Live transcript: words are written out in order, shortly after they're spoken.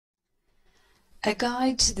A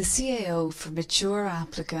guide to the CAO for mature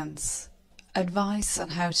applicants. Advice on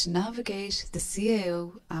how to navigate the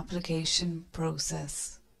CAO application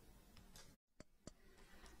process.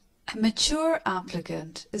 A mature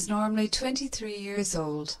applicant is normally 23 years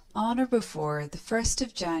old on or before the 1st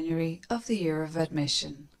of January of the year of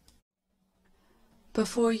admission.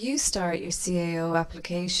 Before you start your CAO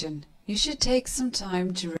application, you should take some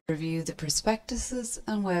time to review the prospectuses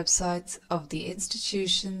and websites of the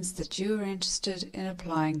institutions that you are interested in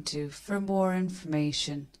applying to for more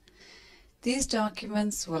information. These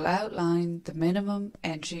documents will outline the minimum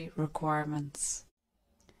entry requirements.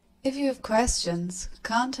 If you have questions,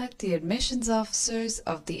 contact the admissions officers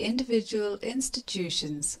of the individual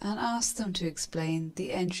institutions and ask them to explain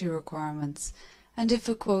the entry requirements and if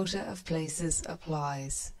a quota of places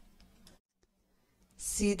applies.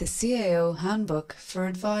 See the CAO Handbook for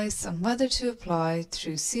advice on whether to apply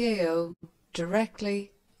through CAO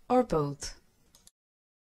directly or both.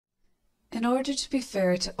 In order to be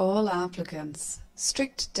fair to all applicants,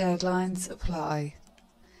 strict deadlines apply.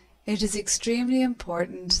 It is extremely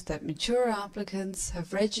important that mature applicants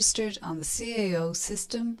have registered on the CAO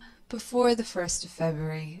system before the 1st of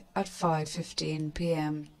February at 5:15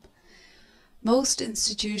 p.m. Most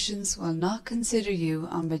institutions will not consider you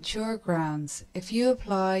on mature grounds if you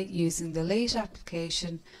apply using the late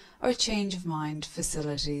application or change of mind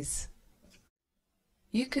facilities.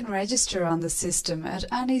 You can register on the system at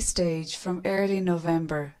any stage from early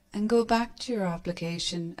November and go back to your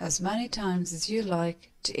application as many times as you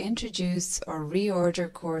like to introduce or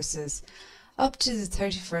reorder courses up to the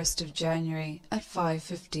 31st of January at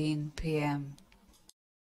 5:15 p.m.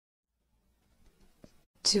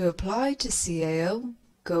 To apply to CAO,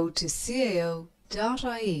 go to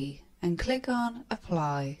cao.ie and click on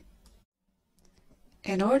Apply.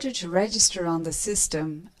 In order to register on the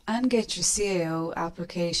system and get your CAO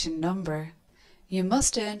application number, you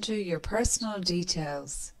must enter your personal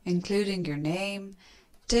details, including your name,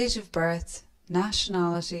 date of birth,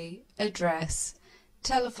 nationality, address,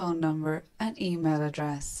 telephone number and email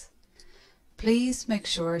address. Please make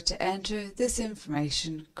sure to enter this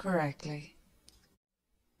information correctly.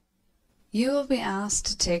 You will be asked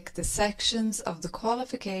to tick the sections of the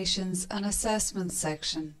Qualifications and Assessments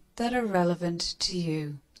section that are relevant to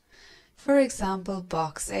you. For example,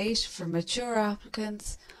 Box 8 for mature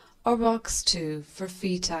applicants or Box 2 for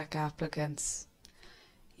FETAC applicants.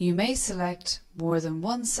 You may select more than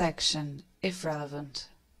one section if relevant.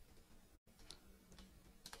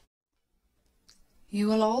 You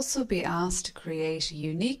will also be asked to create a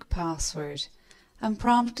unique password and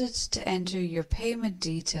prompted to enter your payment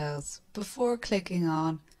details before clicking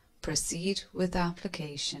on Proceed with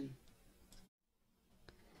Application.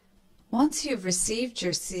 Once you have received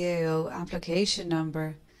your CAO application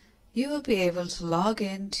number, you will be able to log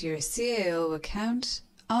in to your CAO account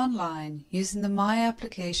online using the My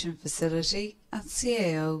Application facility at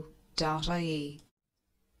cao.ie.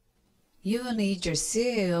 You will need your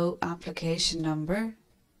CAO application number,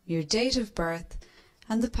 your date of birth,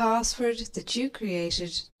 and the password that you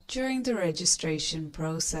created during the registration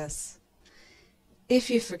process. If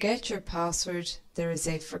you forget your password, there is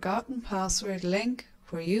a Forgotten Password link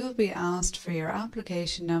where you will be asked for your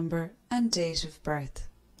application number and date of birth.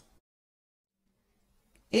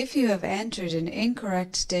 If you have entered an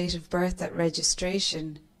incorrect date of birth at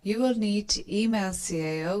registration, you will need to email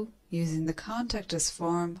CAO using the Contact Us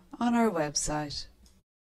form on our website.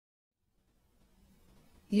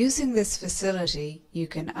 Using this facility, you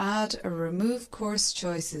can add or remove course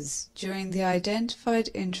choices during the identified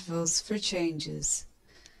intervals for changes.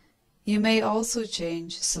 You may also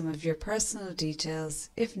change some of your personal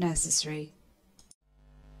details if necessary.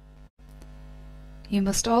 You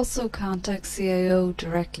must also contact CAO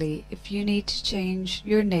directly if you need to change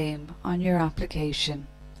your name on your application.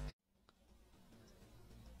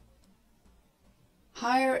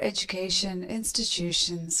 Higher education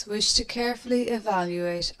institutions wish to carefully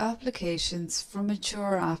evaluate applications for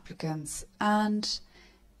mature applicants and,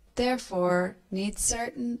 therefore, need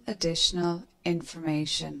certain additional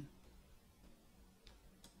information.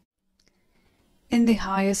 In the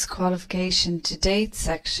highest qualification to date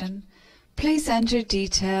section, please enter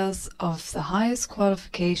details of the highest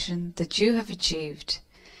qualification that you have achieved.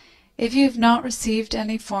 If you have not received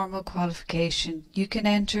any formal qualification, you can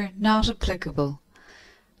enter Not Applicable.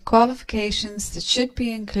 Qualifications that should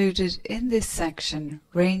be included in this section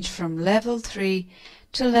range from Level 3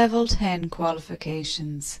 to Level 10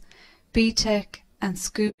 qualifications, BTEC and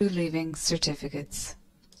school leaving certificates.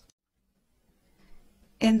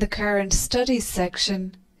 In the Current Studies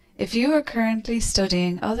section, if you are currently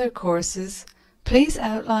studying other courses, Please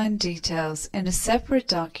outline details in a separate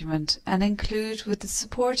document and include with the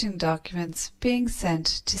supporting documents being sent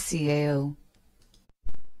to CAO.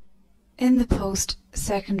 In the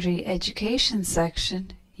post-secondary education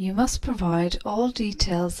section, you must provide all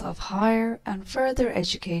details of higher and further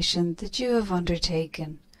education that you have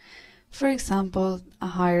undertaken. For example, a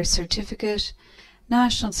higher certificate,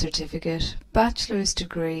 national certificate, bachelor's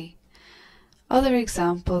degree. Other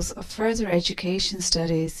examples of further education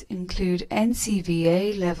studies include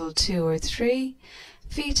NCVA Level 2 or 3,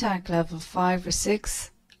 VTAC Level 5 or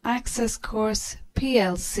 6, Access Course,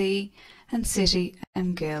 PLC, and City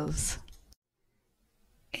and Guilds.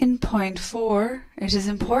 In point 4, it is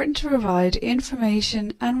important to provide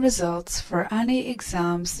information and results for any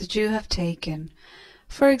exams that you have taken.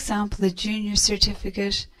 For example, the Junior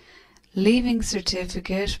Certificate, Leaving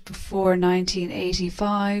Certificate before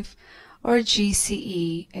 1985, or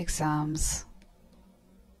GCE exams.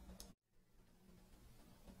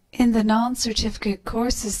 In the non-certificate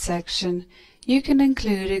courses section, you can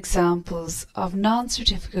include examples of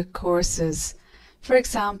non-certificate courses. For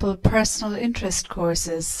example, personal interest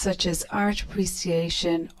courses such as art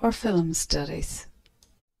appreciation or film studies.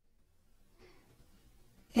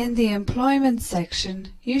 In the employment section,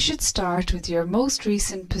 you should start with your most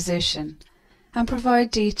recent position and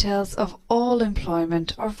provide details of all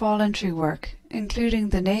employment or voluntary work, including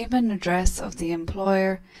the name and address of the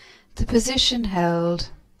employer, the position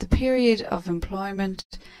held, the period of employment,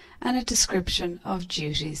 and a description of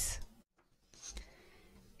duties.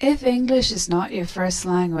 If English is not your first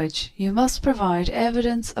language, you must provide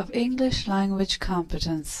evidence of English language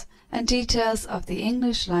competence and details of the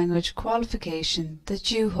English language qualification that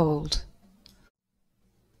you hold.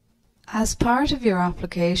 As part of your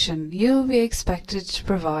application, you will be expected to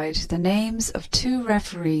provide the names of 2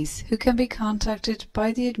 referees who can be contacted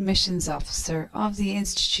by the admissions officer of the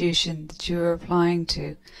institution that you are applying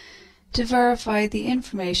to verify the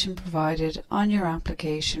information provided on your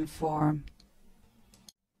application form.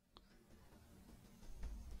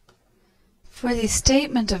 For the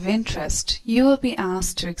statement of interest, you will be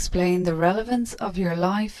asked to explain the relevance of your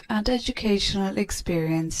life and educational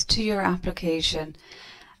experience to your application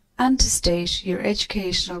and to state your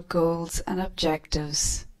educational goals and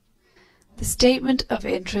objectives. The statement of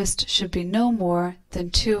interest should be no more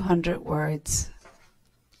than 200 words.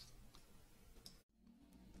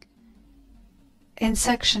 In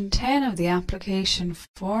section 10 of the application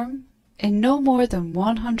form, in no more than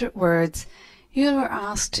 100 words, you are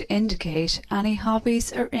asked to indicate any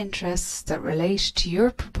hobbies or interests that relate to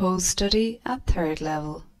your proposed study at 3rd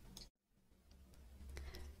level.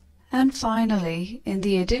 And finally, in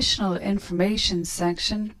the additional information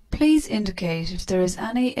section, please indicate if there is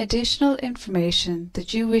any additional information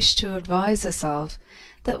that you wish to advise us of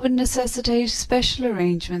that would necessitate special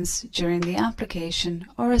arrangements during the application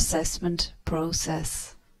or assessment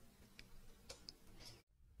process.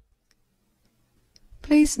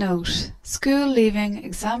 Please note, school leaving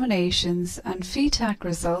examinations and VTAC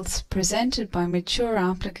results presented by mature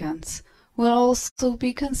applicants will also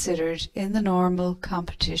be considered in the normal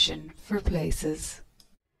competition for places.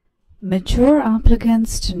 Mature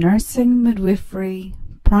applicants to nursing, midwifery,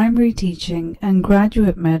 primary teaching and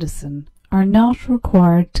graduate medicine are not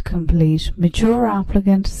required to complete mature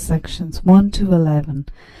applicant sections 1 to 11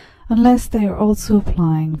 unless they are also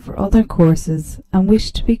applying for other courses and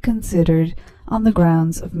wish to be considered on the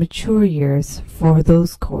grounds of mature years for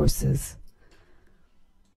those courses.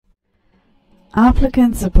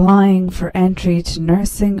 Applicants applying for entry to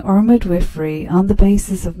nursing or midwifery on the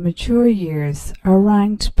basis of mature years are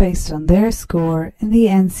ranked based on their score in the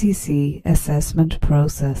NCC assessment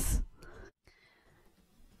process.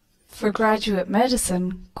 For graduate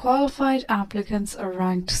medicine, qualified applicants are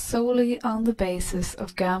ranked solely on the basis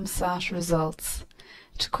of GAMSAT results.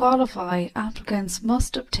 To qualify, applicants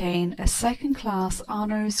must obtain a second-class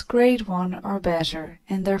honours grade 1 or better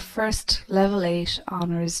in their first level 8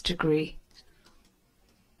 honours degree.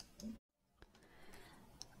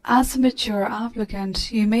 As a mature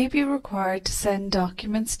applicant, you may be required to send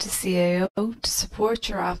documents to CAO to support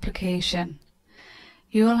your application.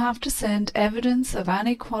 You will have to send evidence of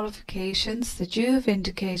any qualifications that you have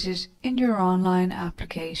indicated in your online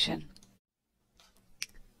application.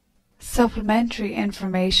 Supplementary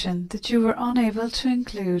information that you were unable to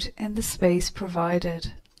include in the space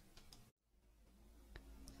provided.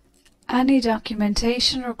 Any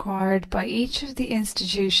documentation required by each of the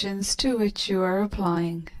institutions to which you are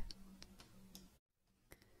applying.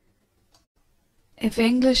 If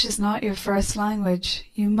English is not your first language,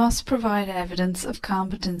 you must provide evidence of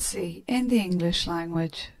competency in the English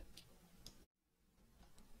language.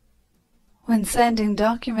 When sending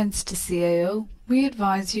documents to CAO, we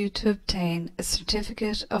advise you to obtain a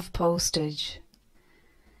certificate of postage.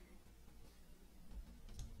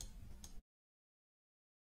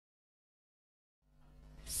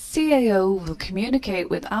 CAO will communicate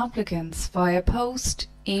with applicants via post,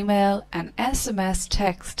 email and SMS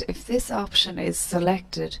text if this option is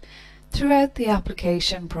selected throughout the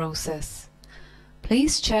application process.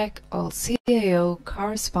 Please check all CAO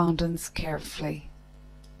correspondence carefully.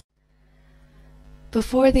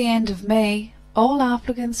 Before the end of May, all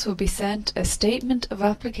applicants will be sent a Statement of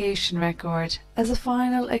Application Record as a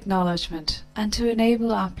final acknowledgement and to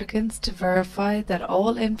enable applicants to verify that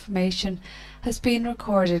all information has been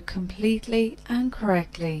recorded completely and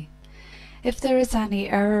correctly. If there is any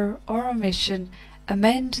error or omission,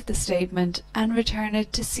 amend the statement and return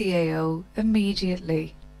it to CAO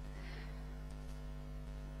immediately.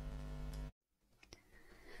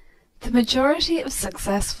 The majority of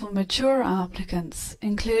successful mature applicants,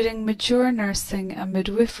 including mature nursing and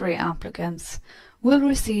midwifery applicants, will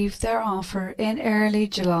receive their offer in early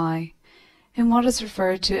July, in what is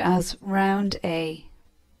referred to as Round A.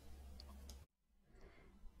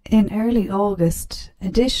 In early August,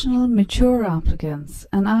 additional mature applicants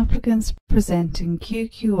and applicants presenting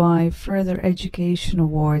QQI Further Education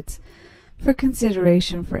Awards for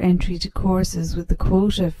consideration for entry to courses with the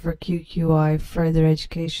quota for QQI Further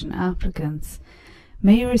Education applicants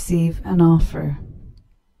may receive an offer.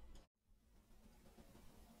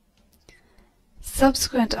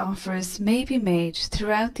 Subsequent offers may be made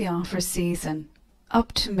throughout the offer season,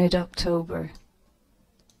 up to mid-October.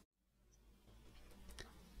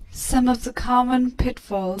 Some of the common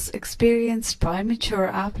pitfalls experienced by mature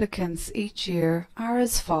applicants each year are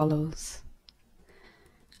as follows.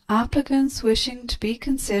 Applicants wishing to be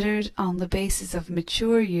considered on the basis of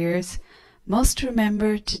mature years must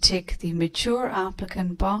remember to tick the Mature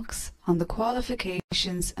Applicant box on the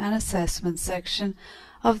Qualifications and Assessment section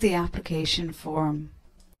of the application form.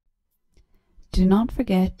 Do not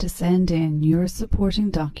forget to send in your supporting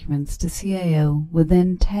documents to CAO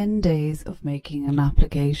within 10 days of making an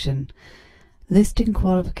application. Listing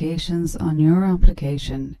qualifications on your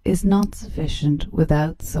application is not sufficient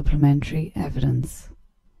without supplementary evidence.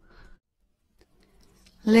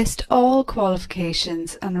 List all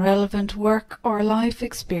qualifications and relevant work or life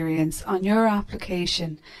experience on your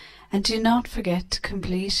application and do not forget to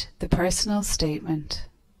complete the personal statement.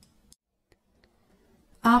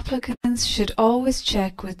 Applicants should always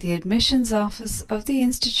check with the admissions office of the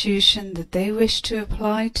institution that they wish to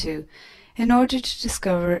apply to in order to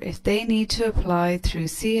discover if they need to apply through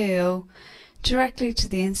CAO, directly to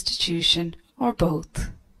the institution, or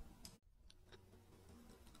both.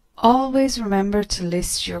 Always remember to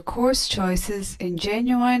list your course choices in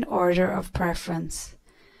genuine order of preference.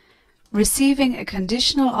 Receiving a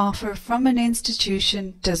conditional offer from an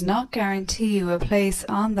institution does not guarantee you a place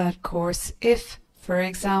on that course if, for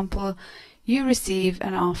example, you receive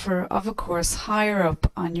an offer of a course higher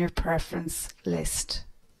up on your preference list.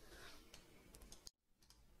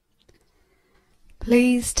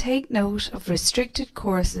 Please take note of restricted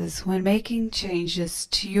courses when making changes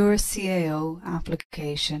to your CAO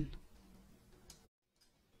application.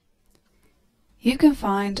 You can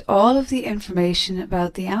find all of the information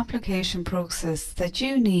about the application process that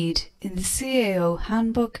you need in the CAO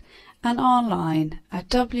Handbook and online at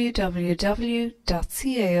www.cao.ie.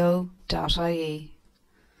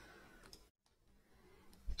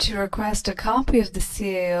 To request a copy of the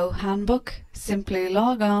CAO Handbook, simply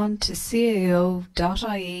log on to cao.ie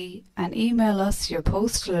and email us your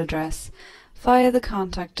postal address via the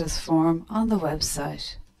Contact Us form on the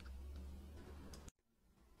website.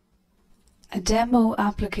 A demo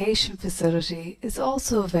application facility is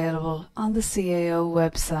also available on the CAO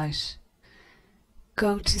website.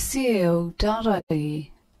 Go to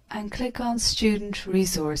cao.ie and click on Student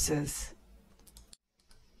Resources.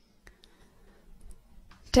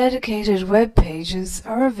 Dedicated web pages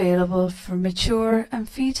are available for mature and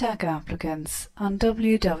FETAC applicants on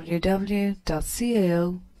www.cao.ie.